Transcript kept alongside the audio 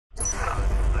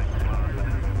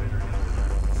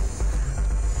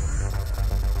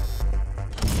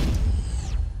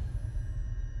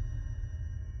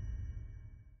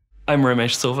I'm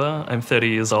Ramesh Silva, I'm 30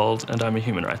 years old and I'm a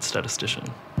human rights statistician.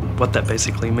 What that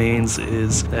basically means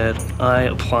is that I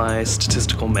apply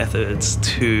statistical methods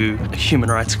to human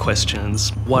rights questions.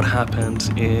 What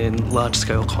happened in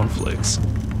large-scale conflicts?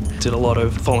 Did a lot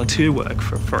of volunteer work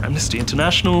for Amnesty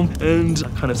International, and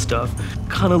that kind of stuff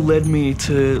kind of led me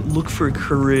to look for a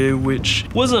career which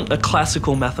wasn't a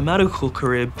classical mathematical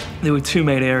career. There were two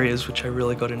main areas which I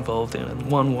really got involved in, and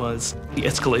one was the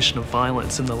escalation of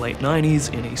violence in the late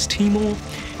 90s in East Timor,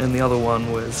 and the other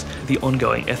one was the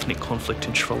ongoing ethnic conflict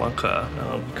in Sri Lanka,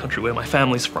 a country where my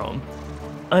family's from.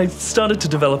 I started to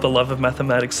develop a love of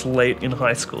mathematics late in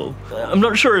high school. I'm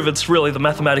not sure if it's really the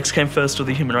mathematics came first or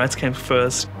the human rights came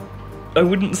first. I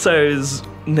wouldn't say I was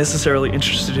necessarily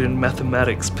interested in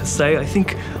mathematics per se. I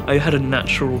think I had a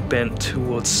natural bent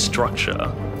towards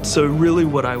structure. So really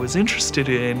what I was interested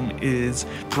in is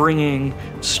bringing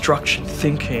structured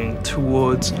thinking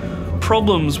towards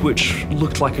problems which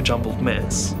looked like a jumbled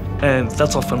mess. And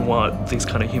that's often what these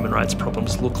kind of human rights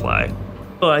problems look like.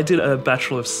 I did a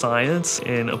Bachelor of Science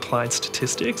in Applied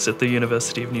Statistics at the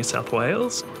University of New South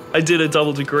Wales. I did a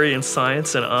double degree in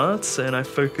Science and Arts, and I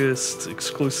focused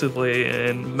exclusively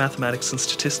in mathematics and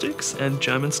statistics and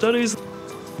German studies.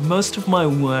 Most of my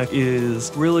work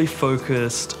is really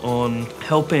focused on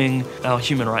helping our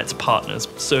human rights partners.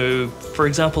 So, for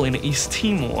example, in East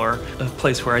Timor, a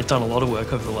place where I'd done a lot of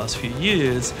work over the last few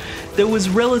years, there was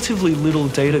relatively little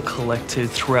data collected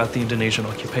throughout the Indonesian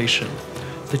occupation.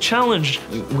 The challenge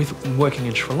with working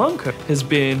in Sri Lanka has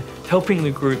been helping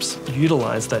the groups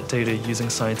utilize that data using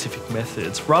scientific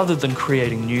methods rather than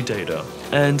creating new data,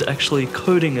 and actually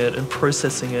coding it and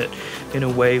processing it in a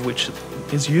way which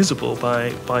is usable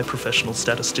by professional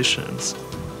statisticians.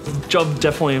 The job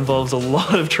definitely involves a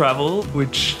lot of travel,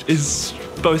 which is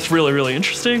both really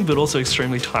interesting but also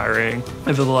extremely tiring.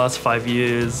 Over the last 5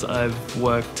 years, I've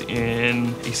worked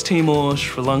in East Timor,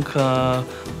 Sri Lanka,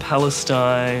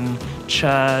 Palestine,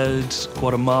 Chad,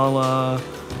 Guatemala,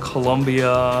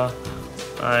 Colombia.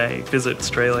 I visit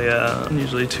Australia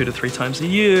usually 2 to 3 times a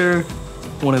year.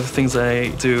 One of the things I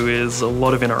do is a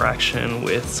lot of interaction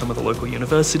with some of the local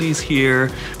universities here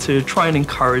to try and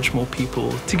encourage more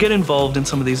people to get involved in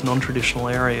some of these non-traditional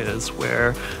areas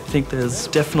where I think there's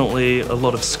definitely a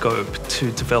lot of scope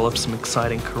to develop some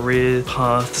exciting career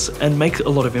paths and make a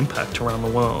lot of impact around the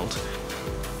world.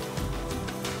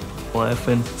 I've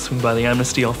been swinging by the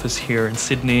Amnesty office here in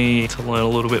Sydney to learn a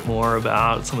little bit more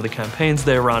about some of the campaigns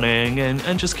they're running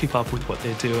and just keep up with what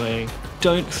they're doing.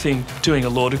 Don't think doing a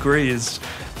law degree is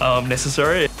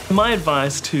necessary. My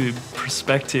advice to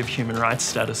prospective human rights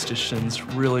statisticians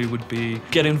really would be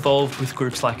get involved with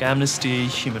groups like Amnesty,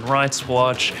 Human Rights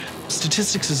Watch.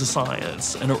 Statistics is a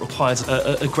science and it requires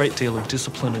a great deal of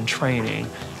discipline and training.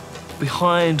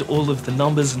 Behind all of the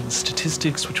numbers and the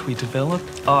statistics which we develop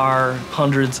are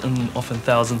hundreds and often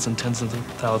thousands and tens of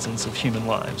thousands of human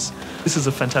lives. This is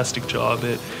a fantastic job.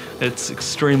 It's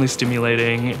extremely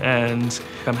stimulating, and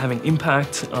I'm having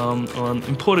impact on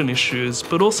important issues,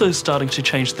 but also starting to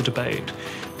change the debate.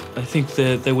 I think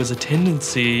that there was a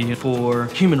tendency for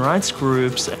human rights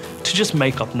groups to just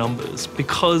make up numbers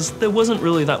because there wasn't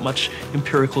really that much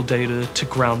empirical data to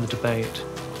ground the debate.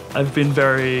 I've been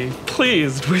very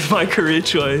pleased with my career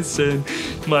choice and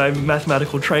my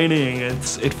mathematical training.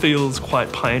 It feels quite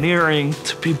pioneering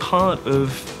to be part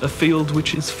of a field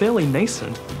which is fairly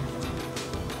nascent.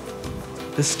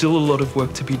 There's still a lot of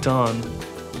work to be done.